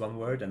vikt is one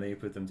word, and then you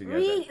put them together.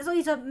 Really? So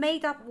it's a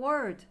made-up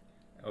word.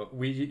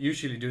 We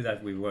usually do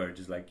that with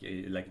words, like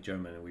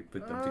German, and we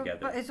put them together.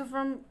 But it's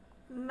from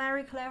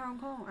Marie Claire Hong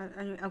Kong.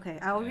 Okay,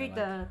 I'll read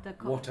the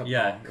quote. Water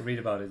Yeah, park. read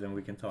about it and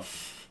we can talk.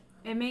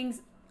 It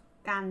means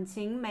感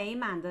情美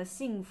满的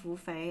幸福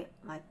肥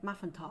like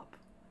muffin top.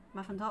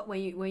 Muffin top when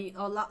you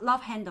or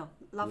love handle.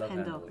 Love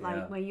handle. Like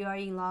yeah. when you are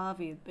in love,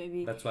 you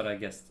baby That's what I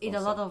guessed. eat a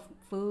also. lot of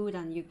food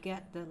and you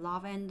get the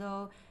love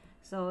handle.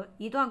 So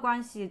一段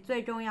关系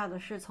最重要的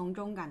是从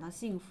中感到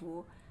幸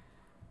福。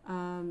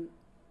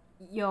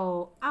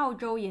有澳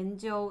洲研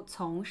究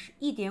从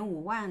1.5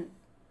万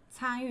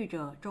参与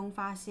者中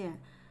发现，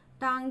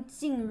当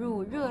进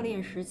入热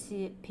恋时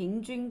期，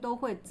平均都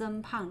会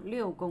增胖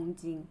6公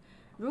斤。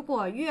如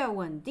果越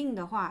稳定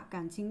的话，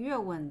感情越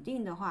稳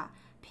定的话，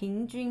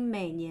平均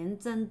每年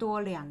增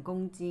多2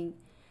公斤。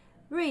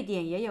瑞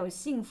典也有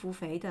幸福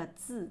肥的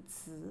字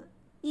词，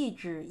意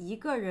指一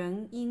个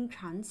人因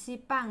长期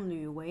伴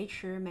侣维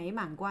持美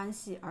满关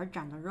系而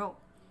长的肉。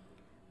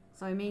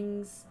So it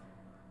means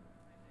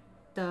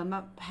the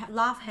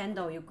love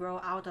handle you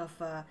grow out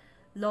of a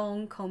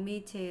long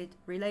committed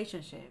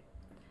relationship.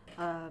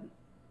 And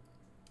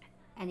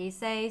it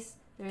says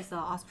there's an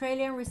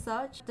Australian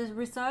research. The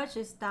research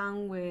is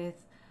done with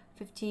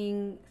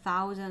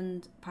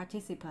 15,000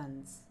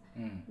 participants.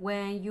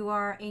 When you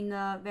are in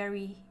a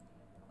very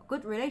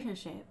good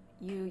relationship,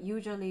 you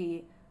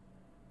usually,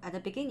 at the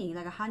beginning,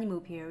 like a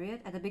honeymoon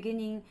period, at the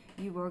beginning,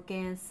 you will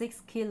gain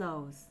 6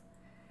 kilos.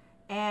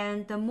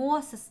 And the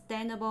more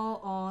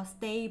sustainable or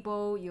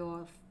stable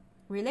your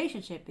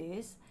relationship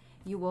is,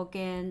 you will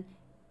gain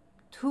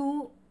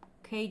 2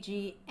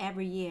 kg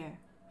every year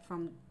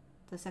from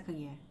the second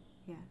year.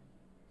 Yeah.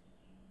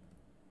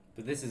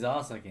 But this is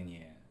our second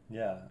year.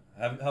 Yeah.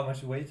 How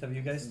much weight have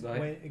you guys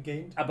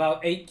gained?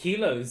 About 8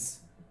 kilos.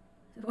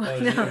 Oh,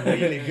 it's a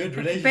really good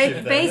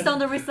relationship. Based on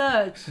the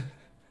research.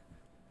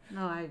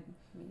 No, I.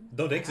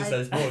 Don't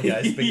exercise more,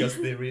 guys, because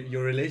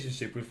your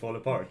relationship will fall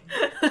apart.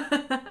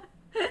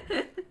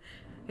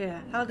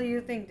 Yeah. How do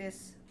you think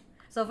this?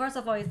 So first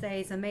of all, you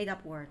say it's a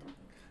made-up word.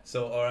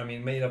 So, or I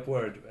mean, made-up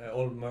word.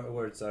 All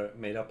words are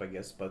made up, I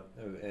guess. But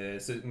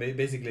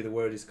basically, the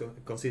word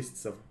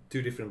consists of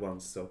 2 different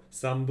ones. So,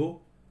 sambo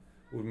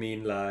would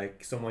mean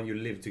like someone you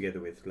live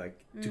together with,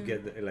 like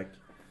together, like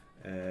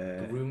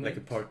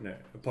a partner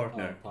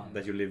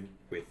that you live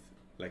with,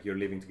 like you're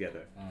living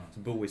together. So,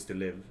 bo is to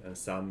live, and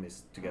sam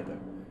is together.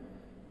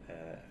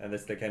 And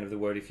that's the kind of the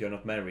word. If you're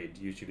not married,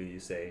 usually you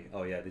say,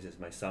 "Oh yeah, this is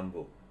my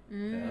sambo."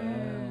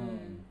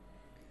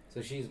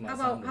 So she's my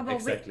How about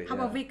Exactly, how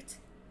about vikt?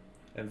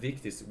 And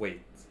vikt is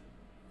weight.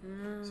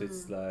 So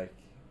it's like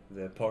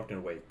the partner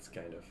weight,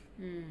 kind of.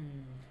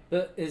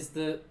 But is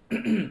the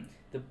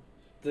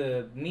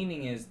the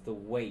meaning is the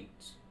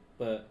weight,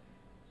 but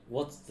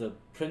what's the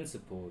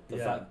principle? The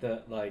fact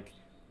that like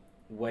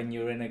when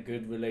you're in a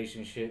good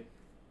relationship,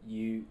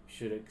 you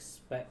should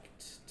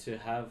expect to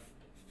have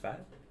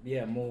Fat?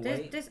 more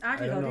weight. This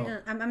article know.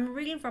 didn't. I'm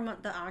reading from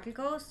the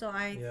article, so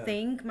I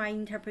think my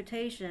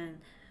interpretation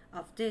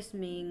of this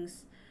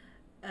means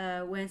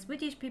when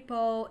Swedish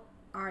people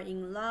are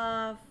in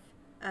love.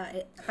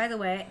 By the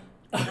way,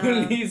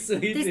 Only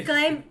Swedish.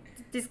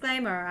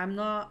 disclaimer.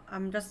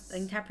 I'm just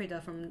interpret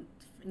from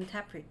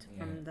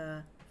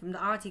the from the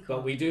article.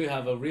 But we do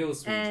have a real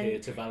Swede And here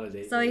to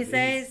validate. so all it these.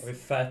 says- With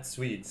fat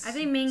Swedes. I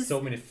think it means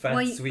so many fat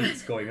when you-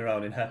 Swedes going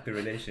around in happy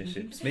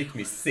relationships make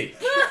me sick.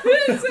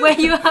 when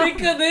you have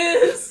Think of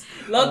this.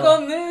 Log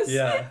on this.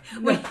 Yeah.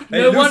 when,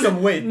 Hey, lose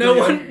some weight.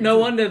 No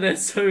wonder they're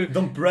so.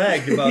 Don't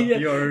brag about Yeah.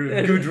 your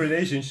good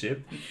relationship.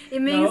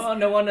 it means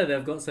No wonder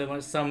they've got so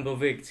much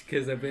sambovikt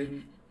because they've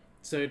been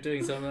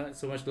doing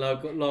so much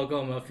log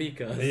on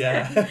fika.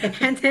 Yeah.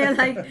 and they're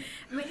like,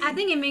 I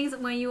think it means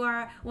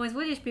when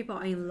Swedish people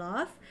are in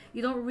love,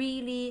 you don't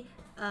really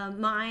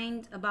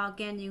mind about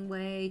gaining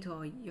weight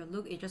or your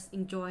look. You're just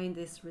enjoying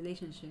this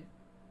relationship,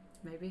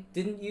 maybe.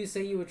 Didn't you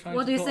say you were trying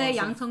What to do you put say, on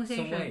Yang some Cong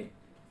Sensei? weight?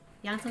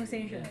 Yang Song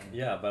Sensei.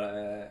 Yeah,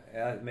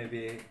 but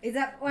maybe Is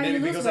that why maybe you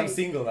lose because weight? I'm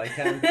single,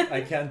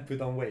 I can't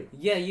put on weight.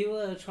 Yeah, you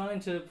were trying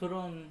to put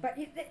on. But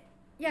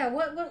yeah,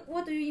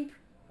 what do you?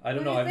 I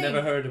don't What know. do you I've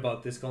never think? heard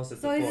about this concept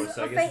So before, it's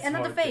so I a guess fake, it's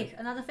another hard to- fake,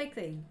 another fake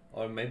thing.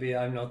 Or maybe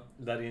I'm not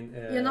that in.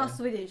 You're not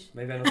Swedish.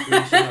 Maybe I'm not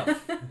Swedish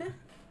enough.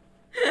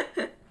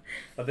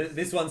 But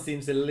this one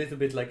seems a little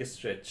bit like a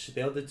stretch.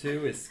 The other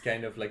two is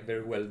kind of like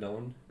very well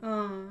known.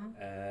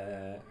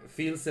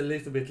 Feels a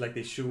little bit like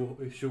they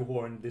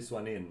shoehorned this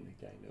one in,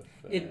 kind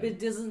of. It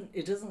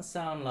doesn't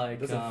sound like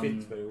doesn't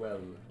fit very well.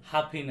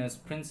 happiness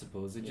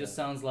principles. It just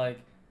sounds like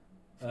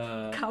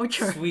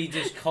Culture.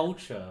 Swedish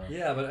culture.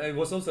 Yeah, but it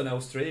was also an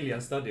Australian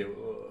study.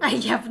 I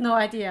have no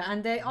idea,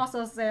 and they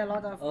also say a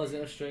lot of. Oh, is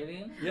it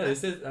Australian? Yeah,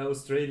 this is an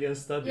Australian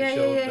study Yeah,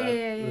 showed yeah, that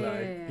yeah, yeah, like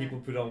yeah. people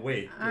put on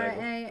weight.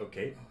 Like,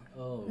 okay.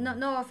 Oh.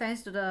 No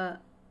offense to the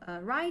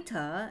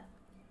writer.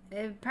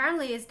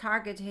 Apparently, it's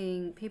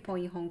targeting people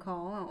in Hong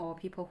Kong or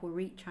people who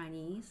read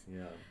Chinese.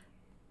 Yeah.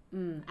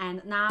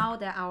 And now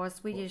that our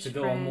Swedish To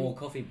go friend on more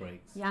coffee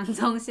breaks. Yang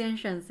Zhong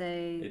Xiansheng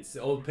say It's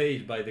all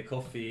paid by the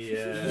coffee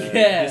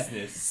Yeah.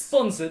 business.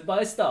 Sponsored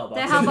by Starbucks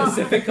Then how and about-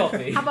 Pacific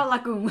Coffee. how about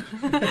Lagoon?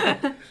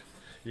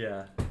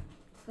 Yeah.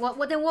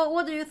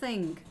 What do you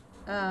think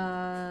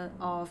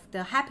of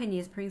the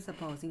happiness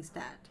principles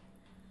instead?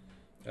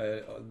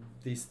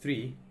 These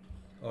three,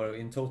 or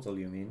in total,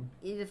 you mean?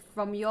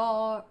 From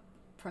your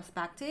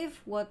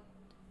perspective, what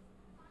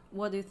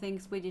do you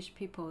think Swedish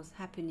people's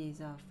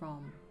happiness are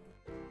from?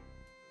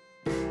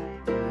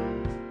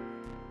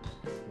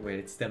 Where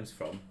it stems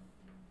from?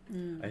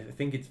 I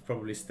think it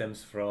probably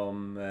stems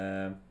from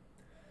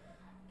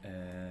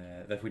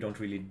that we don't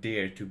really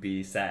dare to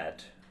be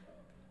sad.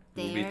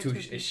 It would be Dare too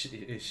to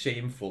be-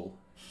 shameful.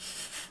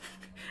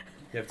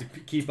 You have to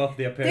keep up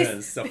the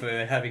appearance of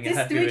having a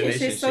happy Swedish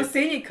relationship. is so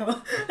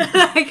cynical.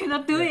 I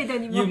cannot do it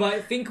anymore. You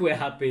might think we're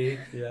happy,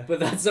 Yeah. but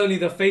that's only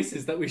the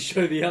faces that we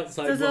show the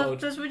outside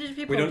world. the Swedish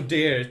people. We don't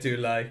dare to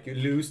like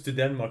lose to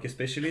Denmark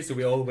especially, so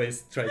we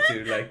always try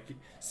to like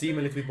seem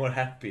a little bit more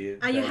happy.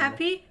 Are you than-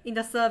 happy in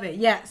the survey?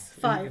 Yes,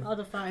 5 out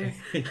of 5.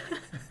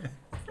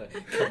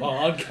 Like,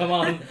 come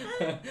on.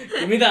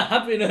 Give me that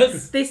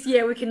happiness. This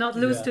year we cannot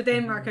lose Yeah. to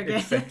Denmark again.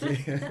 Exactly.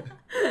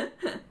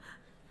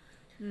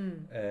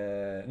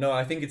 No,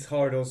 I think it's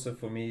hard also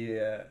for me.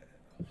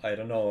 I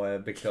don't know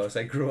because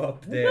I grew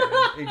up there.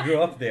 I grew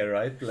up there,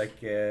 right? Like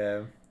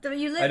So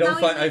you live, I don't now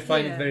you find I live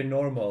find here. it very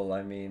normal.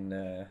 I mean,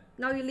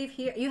 Now you live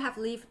here. You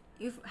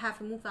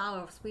have moved out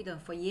of Sweden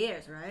for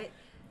years, right?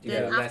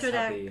 Yeah, Then less after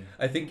that, happy.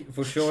 I think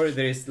for sure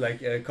there is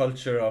like a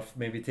culture of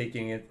maybe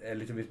taking it a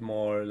little bit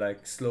more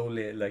like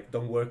slowly, like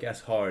don't work as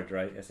hard,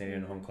 right? As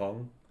in Hong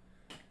Kong.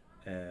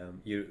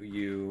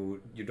 You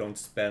don't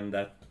spend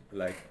that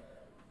like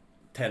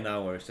 10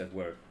 hours at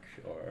work,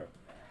 or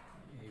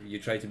you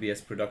try to be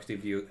as productive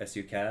as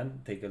you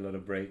can, take a lot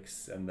of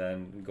breaks, and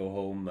then go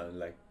home and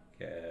like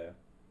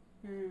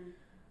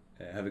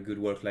have a good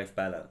work-life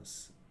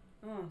balance.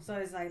 Oh, so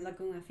it's like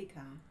Laguna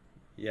Fika.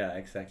 Yeah,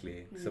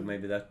 exactly. So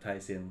maybe that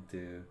ties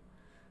into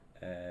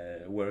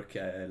work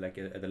like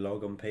at a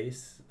lagom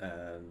pace,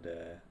 and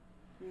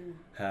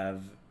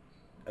have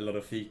a lot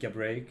of fika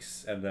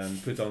breaks, and then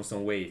put on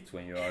some weight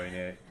when you are in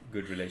a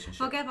good relationship.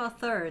 Forget about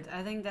third.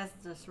 I think that's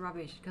just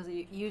rubbish because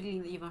you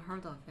didn't even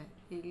heard of it.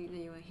 You didn't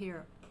even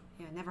hear.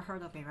 Yeah, never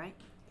heard of it, right?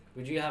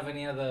 Would you have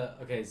any other?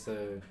 Okay,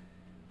 so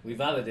we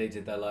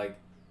validated that like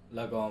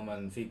lagom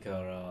and fika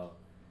are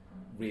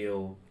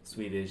real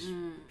Swedish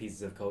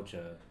pieces of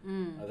culture.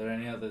 Are there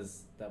any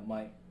others that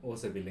might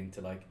also be linked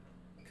to like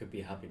could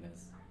be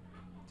happiness?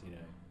 Do you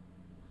know?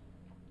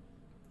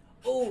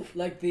 Oh,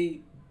 like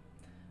the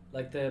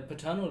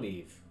paternal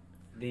leave,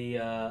 the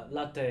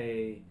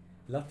Latte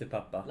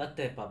papa.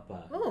 latte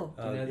papa. Oh.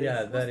 Do you know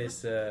Yeah,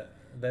 this?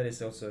 that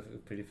is also a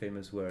pretty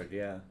famous word.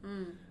 Yeah.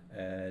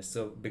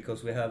 So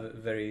because we have a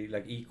very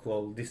like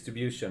equal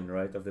distribution,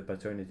 right, of the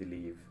paternity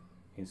leave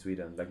in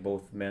Sweden, like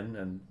both men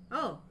and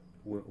Oh.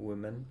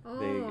 women, Oh.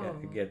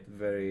 they get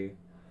very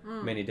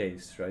many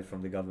days, right,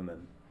 from the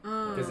government.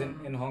 Because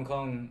in Hong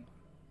Kong,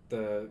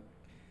 the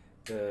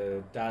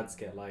dads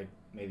get like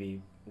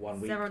maybe 1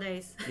 week. Several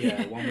days.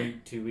 Yeah, 1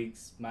 week, 2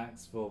 weeks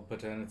max for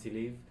paternity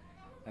leave,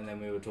 and then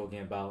we were talking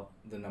about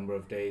the number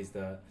of days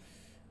that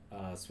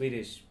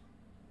Swedish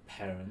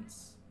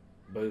parents,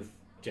 both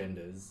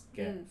genders,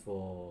 get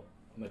for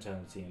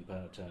maternity and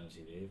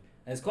paternity leave,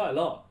 and it's quite a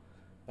lot.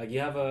 Like you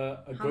have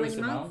a How gross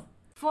many amount. months?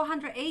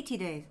 480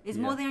 days. It's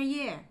more Yeah. than a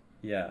year.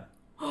 Yeah.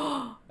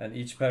 And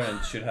each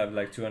parent should have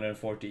like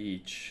 240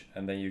 each,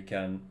 and then you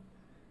can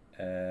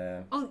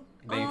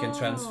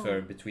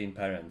transfer between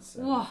parents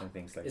and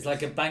things like It's this.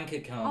 like a bank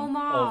account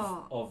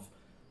wow. of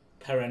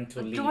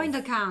parental A leave. joint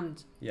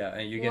account. Yeah,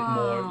 and you get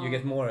more. You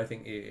get more. I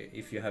think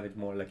if you have it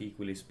more like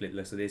equally split.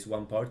 Like so, there's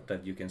one part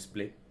that you can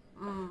split,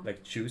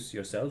 like choose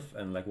yourself,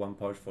 and like one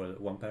part for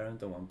one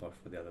parent and one part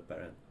for the other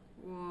parent.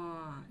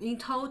 Wow. In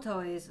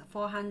total is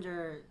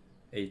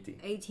 480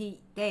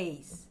 80.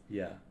 days.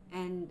 Yeah.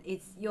 And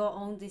it's your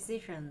own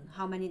decision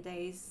how many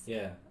days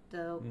Yeah.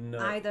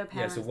 either parent.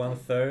 Yeah, so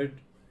 1/3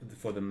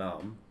 for the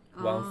mom,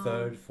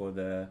 1/3 for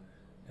the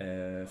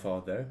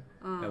father,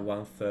 and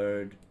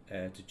 1/3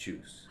 to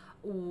choose.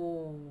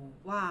 Oh,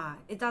 wow.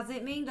 Does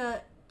it mean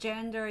the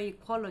gender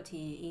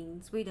equality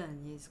in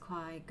Sweden is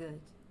quite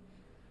good?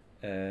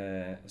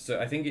 So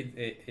I think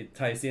it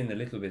ties in a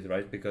little bit,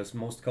 right? Because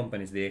most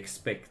companies, they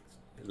expect,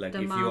 like The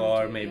if you mom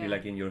are to, maybe yeah.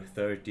 like in your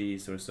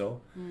 30s or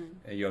so,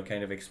 you're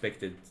kind of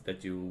expected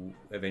that you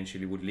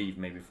eventually would leave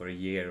maybe for a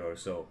year or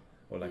so,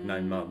 or like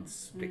 9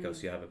 months,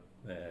 because you have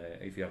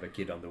if you have a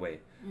kid on the way,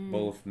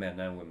 both men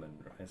and women,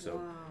 right?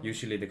 So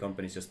usually the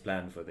companies just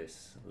plan for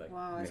this. Like,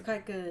 wow, it's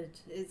quite good.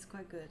 It's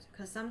quite good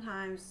because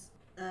sometimes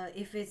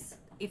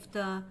if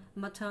the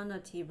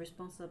maternity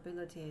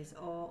responsibility is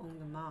all on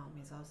the mom,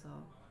 it's also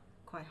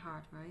quite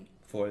hard, right?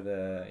 For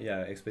the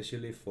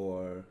especially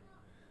for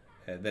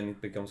then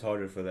it becomes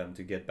harder for them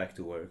to get back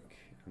to work.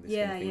 And this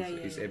kind of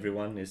things. Is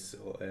everyone is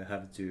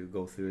have to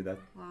go through that.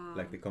 Wow.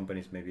 Like the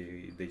companies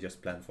maybe they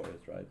just plan for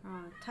it, right?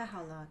 太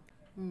好了。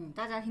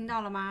大家听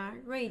到了吗？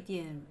瑞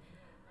典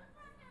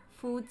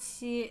夫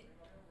妻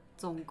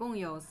总共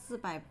有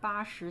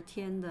480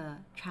天的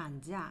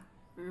产假，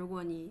如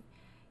果你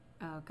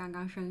刚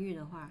刚生育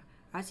的话，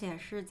而且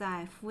是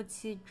在夫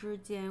妻之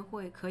间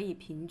可以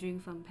平均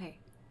分配。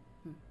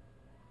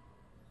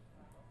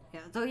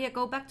Yeah, so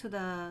go back to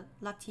the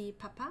latte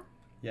papa.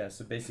 Yeah,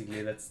 so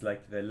basically that's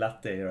like the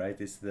latte, right?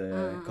 Is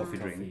the coffee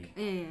drink.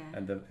 Yeah.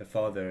 And the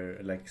father,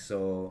 like,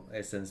 so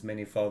since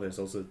many fathers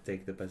also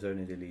take the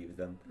paternity leave,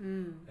 then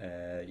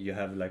you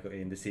have like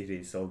in the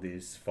cities all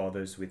these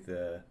fathers with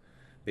the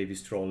baby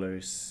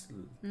strollers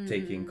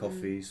taking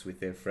coffees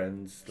with their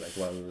friends, like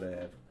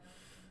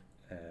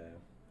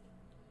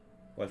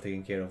while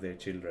taking care of their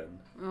children.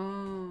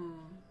 Oh,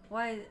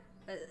 why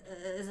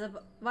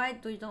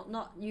do you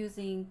not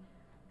using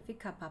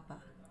fika papa?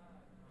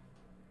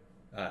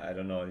 I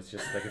don't know, it's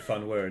just like a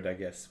fun word, I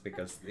guess,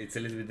 because it's a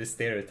little bit the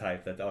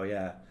stereotype that, oh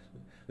yeah,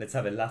 let's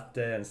have a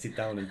latte and sit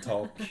down and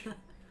talk.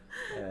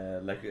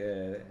 Like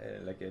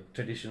a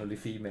traditionally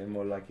female,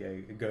 more like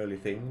a girly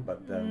thing,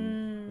 but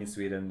then in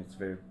Sweden it's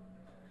very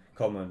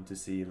common to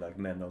see like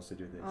men also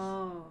do this.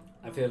 Oh.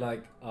 I feel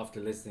like after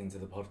listening to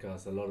the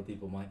podcast, a lot of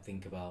people might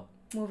think about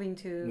moving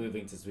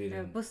to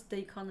Sweden. Boost the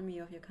economy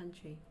of your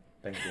country.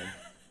 Thank you.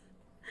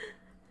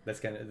 That's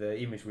kind of the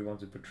image we want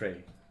to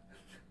portray.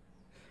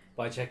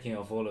 By checking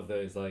off all of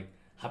those like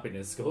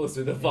happiness scores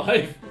with a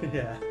 5.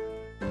 Yeah.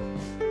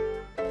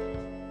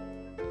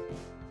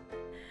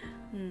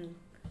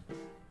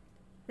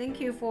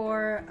 Thank you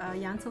for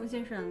洋葱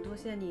先生，多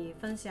谢你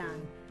分享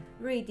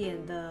瑞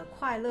典的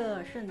快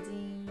乐圣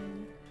经、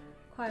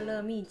快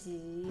乐秘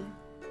籍。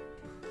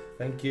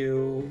 Thank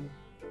you.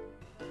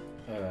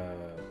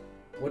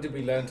 What did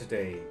we learn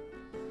today,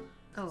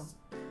 Oh,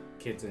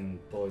 kids and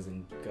boys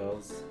and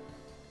girls?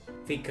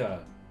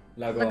 Fika,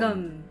 lagom,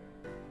 lagom,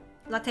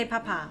 latte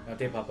papa.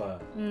 latte papa.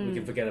 We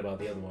can forget about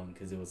the other one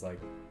because it was like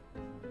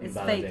It's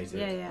invalidated.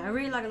 fake. Yeah, I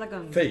really like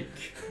lagom. Fake.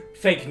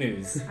 Fake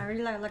news. I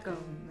really like lagom.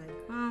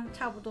 Like,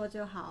 差不多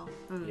就好。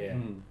Yeah.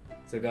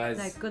 So guys,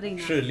 Like good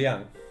enough. 适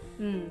量.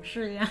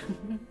 适量。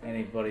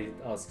 anybody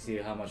asks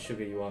you how much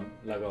sugar you want,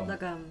 lagom.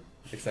 Lagom.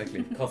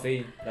 Exactly.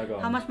 Coffee, lagom.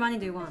 How much money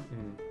do you want?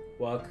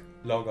 Work,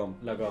 Lagom.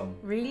 lagom.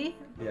 Really?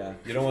 Yeah.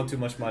 You don't want too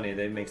much money.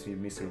 That makes me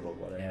miserable.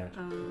 Whatever. Yeah.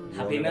 You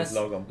Happiness,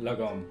 only want lagom.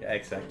 lagom. Yeah,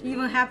 exactly.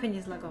 Even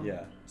happiness lagom.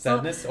 Yeah.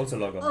 Sadness also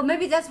lagom. Oh,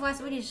 maybe that's why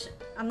Swedish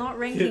are not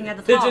ranking at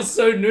the They're top. just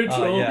so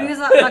neutral. Yeah. Because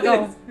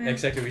lagom.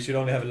 Exactly. We should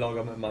only have a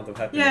lagom amount of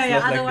happiness. Yeah,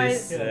 Not like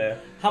otherwise- this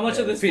How much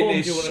of this form do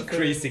Finnish you want to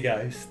crazy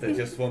guys that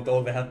just want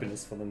all the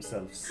happiness for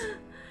themselves.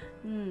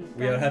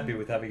 We are happy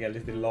with having a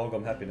little bit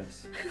lagom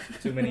happiness.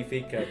 Too many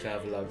fika to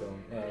have lagom.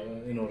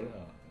 In order,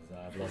 so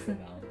I've lost it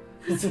now.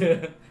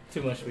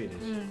 Too much Swedish.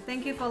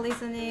 Thank you for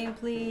listening.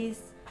 Please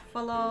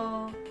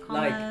follow,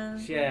 comment,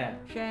 Like, share.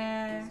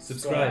 share.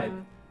 Subscribe.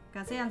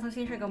 感谢洋葱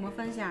先生给我们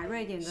分享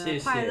瑞典的谢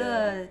谢快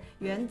乐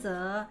原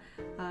则，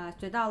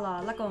学到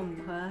了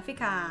lagom 和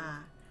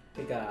fika，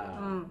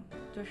 Fika.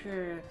 就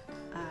是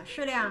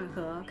适量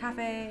和咖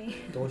啡。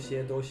多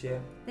谢多谢。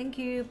 Thank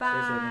you, 谢谢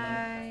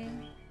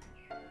bye.